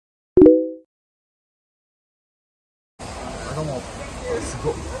どうも。す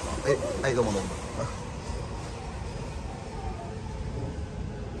ごい。はい、どうもどうも。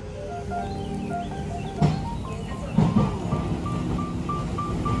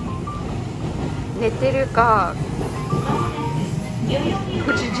寝てるか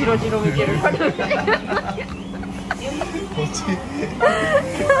口ジロジロ見てるか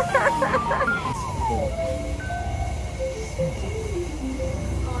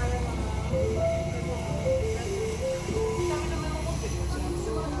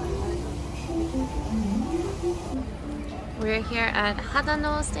We're here at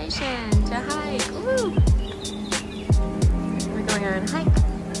Hadano Station to hike. Woo! We're going on a hike.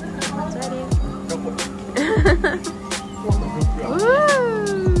 Let's ready.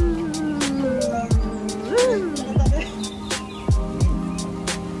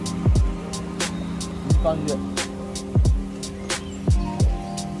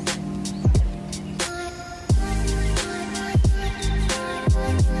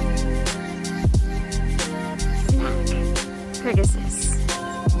 Pegasus.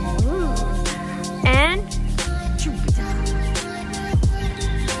 And Jupiter.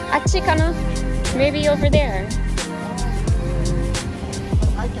 Achikana. Maybe over there.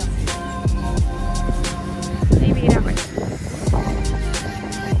 I can see. Maybe that way.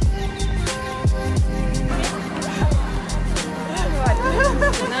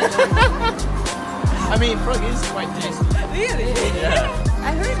 I mean, frog is quite tasty. Really? Yeah.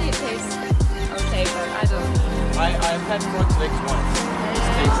 I heard it tastes okay, but I don't. I've had frog's legs once. It's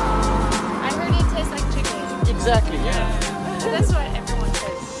tasty. I heard it tastes like chicken. Exactly, yeah. That's what everyone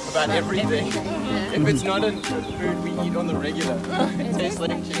says. About everything. Yeah. If it's not a food we eat on the regular, it tastes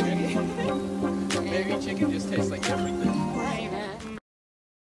like chicken. Maybe chicken just tastes like everything.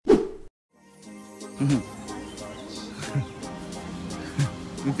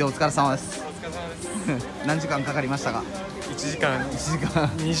 運転お疲れ様です。お疲れ様です。何時間かかりましたか1時間、？1時間。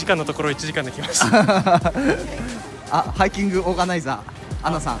2時間のところ1時間で来ました。あ、ハイキングオーガナイザー、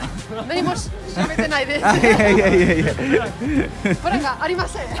アナさん。何も喋ってないです。いやいやいやいや。プランがありま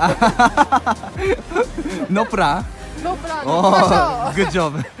せん。ノープラン？ノープラン。おー、グッジョ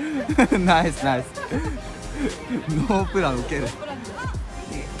ブ。ナイスナイス。ノープラン受ける。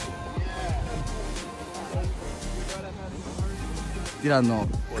ディランの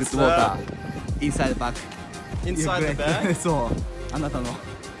グッドウォーター、インサイドバッグ。Inside the bag? そう、あなたの。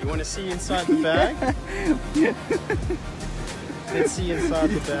You want to see inside the bag? Let's see inside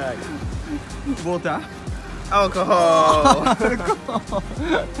the bag. Water? Alcohol!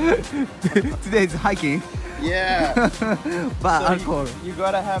 Today is hiking? Yeah! But So alcohol. You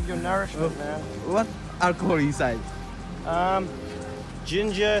gotta have your nourishment, man. What alcohol inside?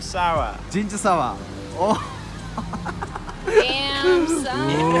 Ginger sour. Ginger sour. Oh. Damn,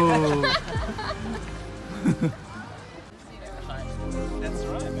 son. That's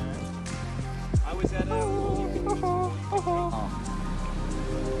right, man. I was at a...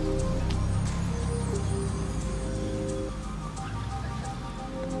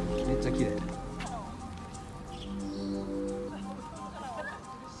 めっちゃ綺麗。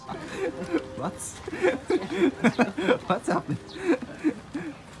What's happening?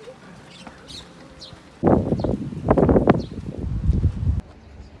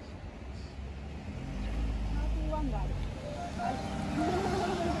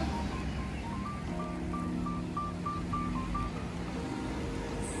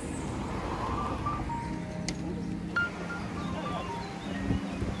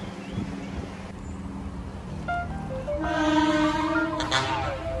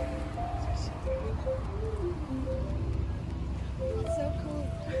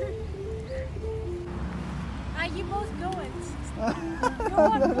 You both go it. Go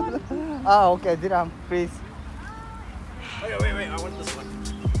on, go on. Ah, okay, Diram, please. Wait, I want this one.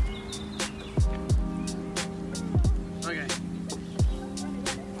 Okay.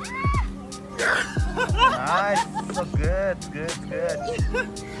 Nice, so good.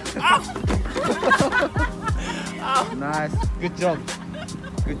 Nice, good job.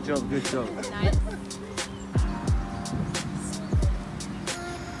 Nice.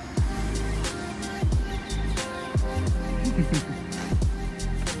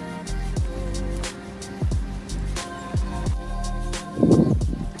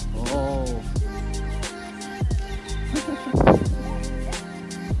 Oh.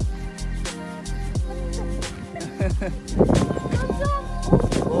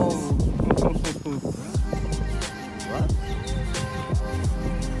 What?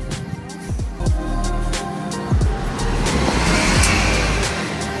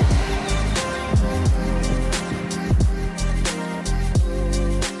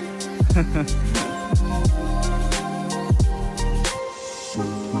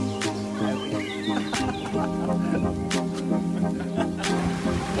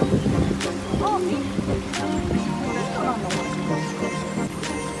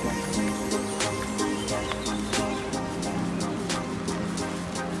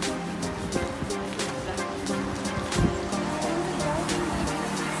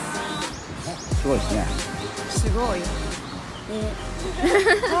 ごいですね。すごい。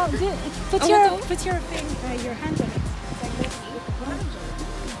Put your thing, your hand on it.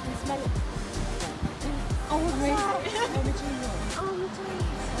 Oh, wait.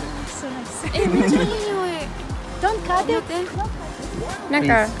 So nice. え、めっちゃいい匂い。 Don't cut it. なん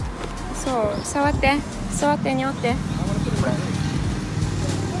か、そう、触って、匂って。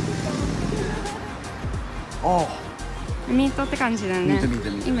あミートって感じだね。ミ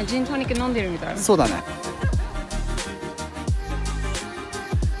ート。今ジントニック飲んでるみたい。そうだね。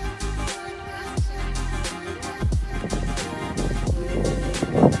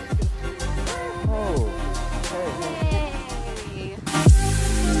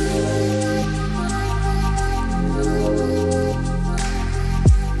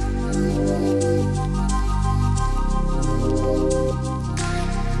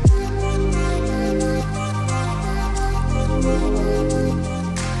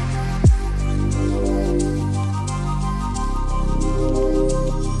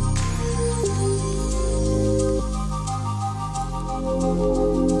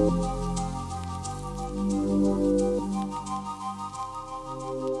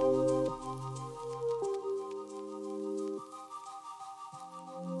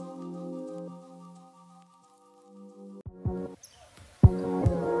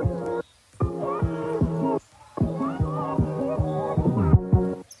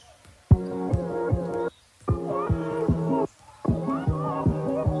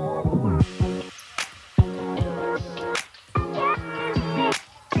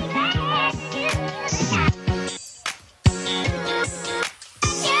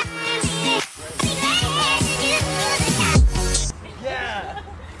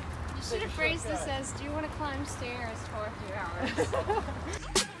Phrase that says, "Do you want to climb stairs for a few hours?"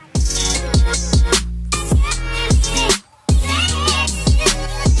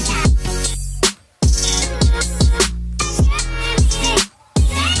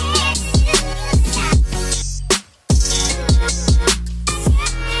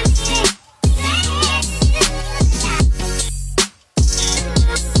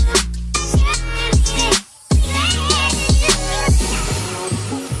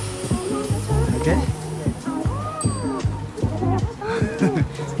 OK？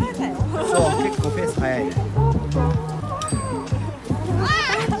 そう結構ペース速いね。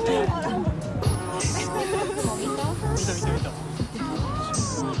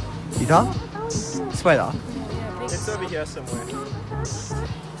いた？スパイダー？ It's over here somewhere.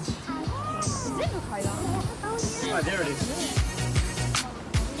 Oh, there it is.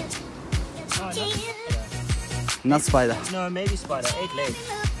 Not spider. No, maybe spider. 8 legs.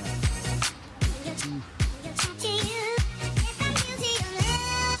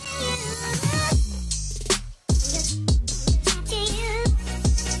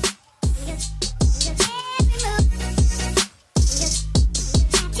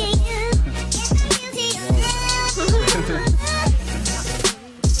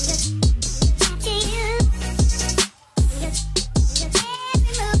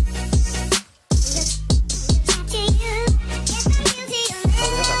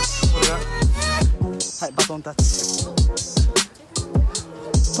バトンタッチ。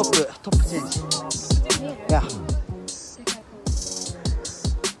トップチェンジ。いや。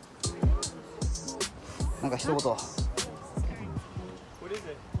なんか一言。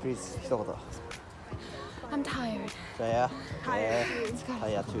Please 一言。I'm tired. Yeah.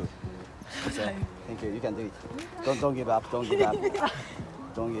 Tired too. So, thank you. You can do it. Don't give up. Don't give up.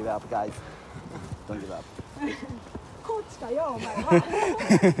 Don't give up, guys. Don't give up. コーチかよ、お前は。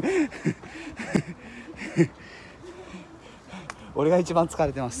俺が一番疲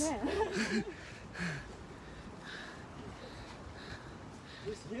れてます。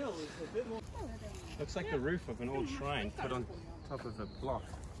Looks like the roof of an old shrine put on top of a block.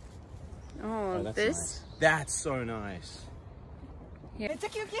 Oh, that's this? nice. That's so nice. めっちゃ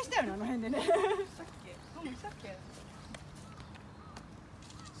休憩したよね、あの辺でね。さっけ。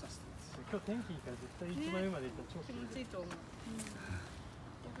今日天気いいから絶対一番上まで行ったら超気持ちいいと思う。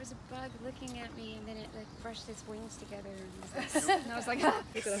There was a bug looking at me, and then it like brushed its wings together, and I was like, "Ah."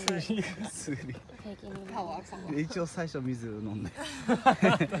 すぐに。 Taking it. で一応最初水飲んで。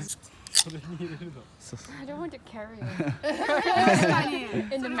それに入れるの。I don't want to carry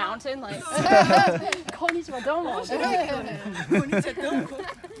it in the mountain, like. こんにちはどうも。こんにちはどうも。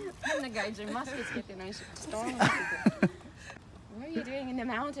変な外人マスクつけてないし。What are you doing in the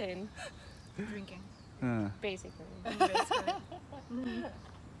mountain? Drinking. うん。 Basically.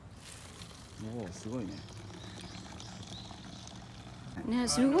 おおすごいね。ね、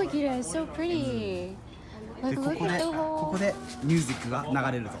すごい綺麗。So pretty. で Like こ look こ at で the こ whole. こでミュージックが流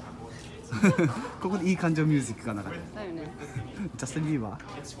れると。ここでいい感じのミュージックが流れる。だよね。ジャスティン・ビーバー。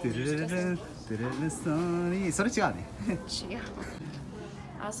トゥルルルルントゥルルルストーリー。それ違うね。違う。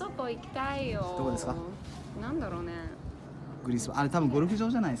あそこ行きたいよ。どこですか？なんだろうね。グリスはあれ多分ゴルフ場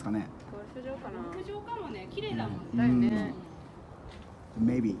じゃないですかね。ゴルフ場かな。屋上かもね、綺麗だもん。だよね。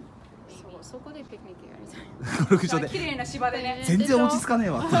Maybe。そこでピクニックやりたい。ゴルフ場で。綺麗な芝でね。全然落ち着かねえ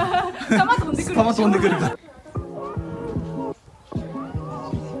わ。球飛んでくる。球飛んでくるから。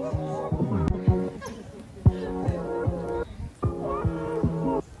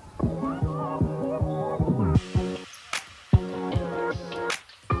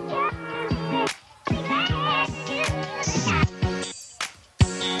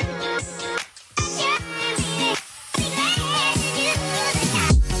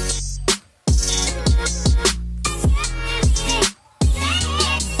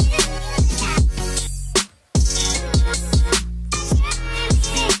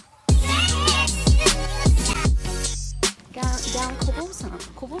Down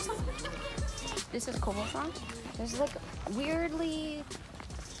Kobo-san? This is Kobo-san. There's like weirdly...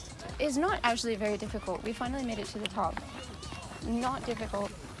 It's not actually very difficult. We finally made it to the top. Not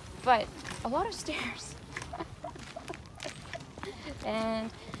difficult, but a lot of stairs.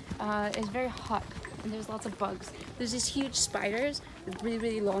 And it's very hot and there's lots of bugs. There's these huge spiders with really,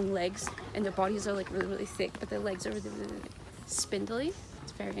 really long legs and their bodies are like really, really thick, but their legs are really, really, really spindly.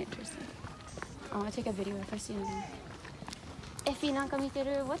 It's very interesting. I want to take a video if I see anything. Effie, nanka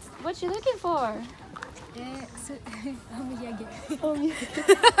miteru. What you looking for? お土産。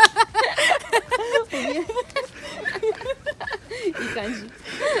いい感じ。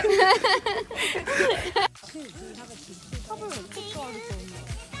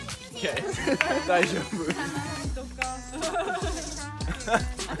Okay. 大丈夫。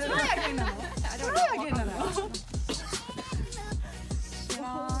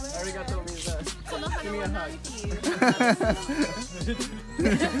ありがとうみんな。君ははい。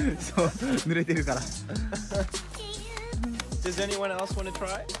そう濡れてるから。Does anyone else want to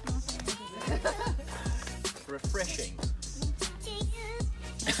try? Refreshing.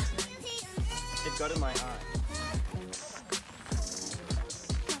 It got in my eye.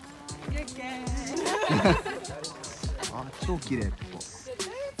 あ、超綺麗ここ。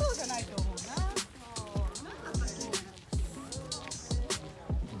そうじゃないと思うな。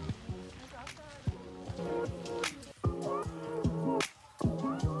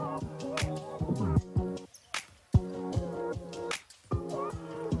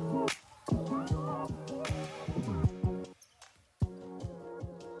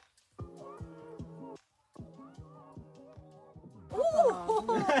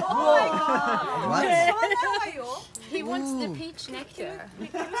He wants the peach nectar.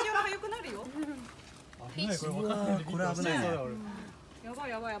 虫が痒くなるよ。これ危ないね。やばい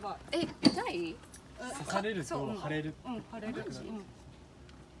やばいやばい。え、痛い？刺されると腫れる。うん、腫れる。落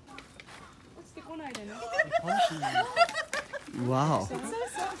ちてこないでね。わお。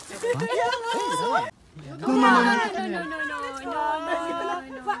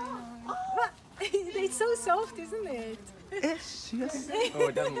It's so soft, isn't it? え、しやすい。 Oh,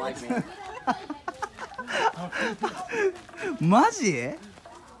 it doesn't like me. マジ？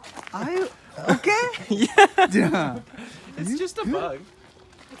あゆ、OK？ Yeah. じゃあ。 It's just a bug.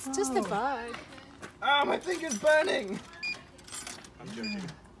 It's just a bug. Ah, my finger's burning. I'm joking.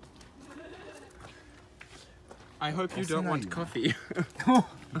 I hope you don't want coffee.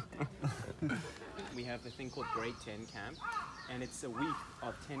 We have a thing called Grade 10 Camp, and it's a week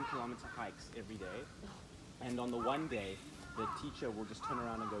of 10-kilometer hikes every day. And on the one day, the teacher will just turn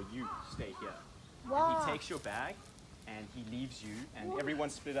around and go, "You stay here." And he takes your bag, and he leaves you, and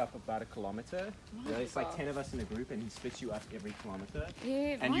everyone's split up about a kilometer. It's like 10 of us in a group, and he splits you up every kilometer.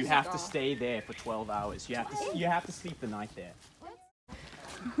 And you have to stay there for 12 hours. You have to sleep the night there.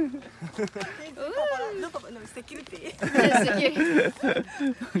 セキュリティ。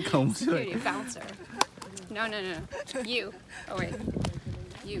なんか面白い。 Security bouncer. No. You. Oh wait.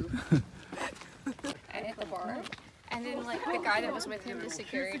 You. At the bar. And then like the guy that was with him, the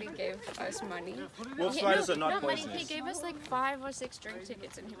security, gave us money. Wolf spiders are not money. He poisonous. gave us like 5 or 6 drink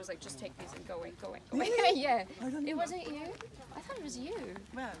tickets, and he was like, "Just take these and go away." Yeah. It wasn't you. I thought it was you.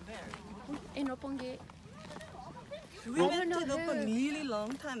 Where? In Roppongi. We went to Roppongi really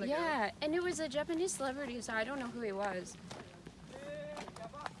long time ago. Yeah, and it was a Japanese celebrity, so I don't know who he was.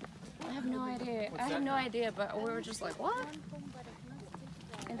 I have no idea. But we were just like, what?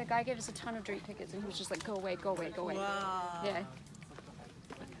 And the guy gave us a ton of drink tickets, and he was just like, go away. Wow. Yeah.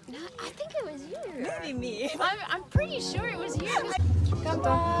 No, I think it was you. Maybe me. I'm pretty sure it was you.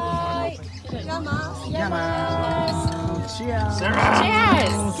 Bye. Cheers.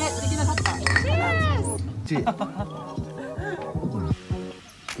 Cheers! ちいい。グ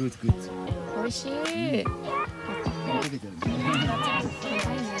ッズグッズ。美味しい。溶けてるね。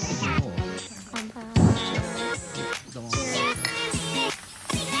乾杯。どうも。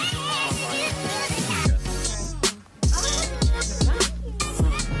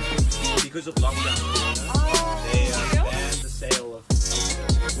Because of lockdown, they banned the sale of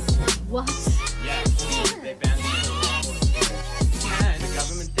alcohol. What? Yeah, they banned the sale of alcohol. And the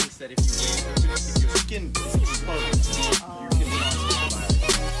government thinks that if your skin is exposed, you can transmit the virus.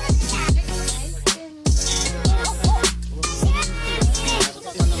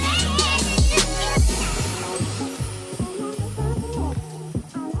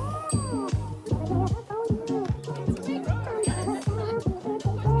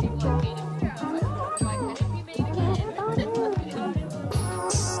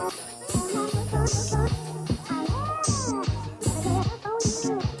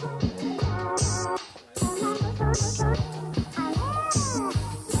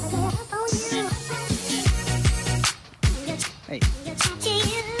 Hey.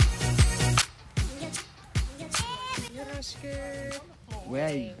 Where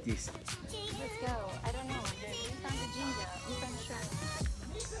is this? Let's go. I don't know. We found the ginger. We found the shrub.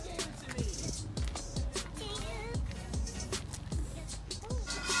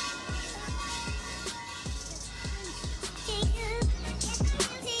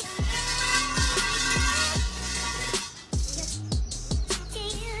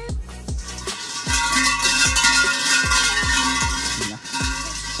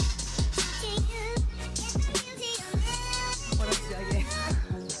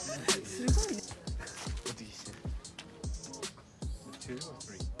 Two or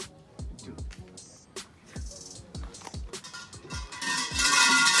three? Two.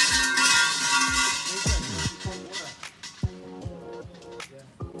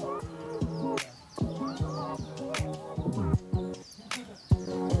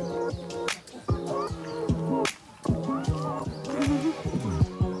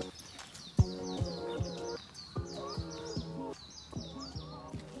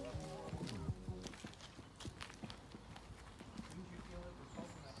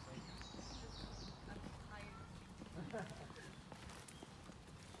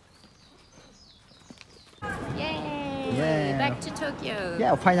 Yay! Yeah. Back to Tokyo.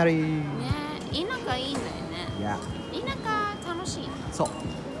 Yeah, finally. ね、田舎いいんだよね。 Yeah. 田舎楽しい。そう。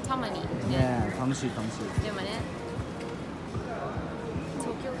たまに。ね。 Yeah, 楽しい楽しい。でもね、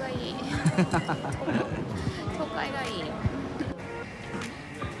東京がいい。都会がいい。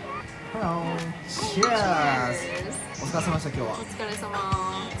Hello. Cheers. お疲れ様でした今日は。お疲れ様。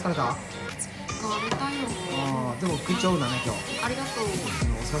疲れた？疲れたよ。ああ、でもグッジョブだね今日。ありがとう。お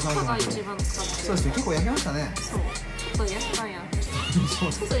疲れ様歯がでした。一番使って。そうですね、結構焼けましたね。そう。ちょっと焼いたんや。そ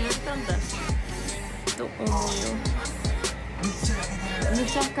うちょっと焼いたんだ。と思うよ。めっちゃ焼けてる。めっ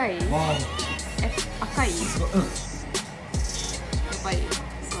ちゃ赤い。わえ、赤い。ー。うん。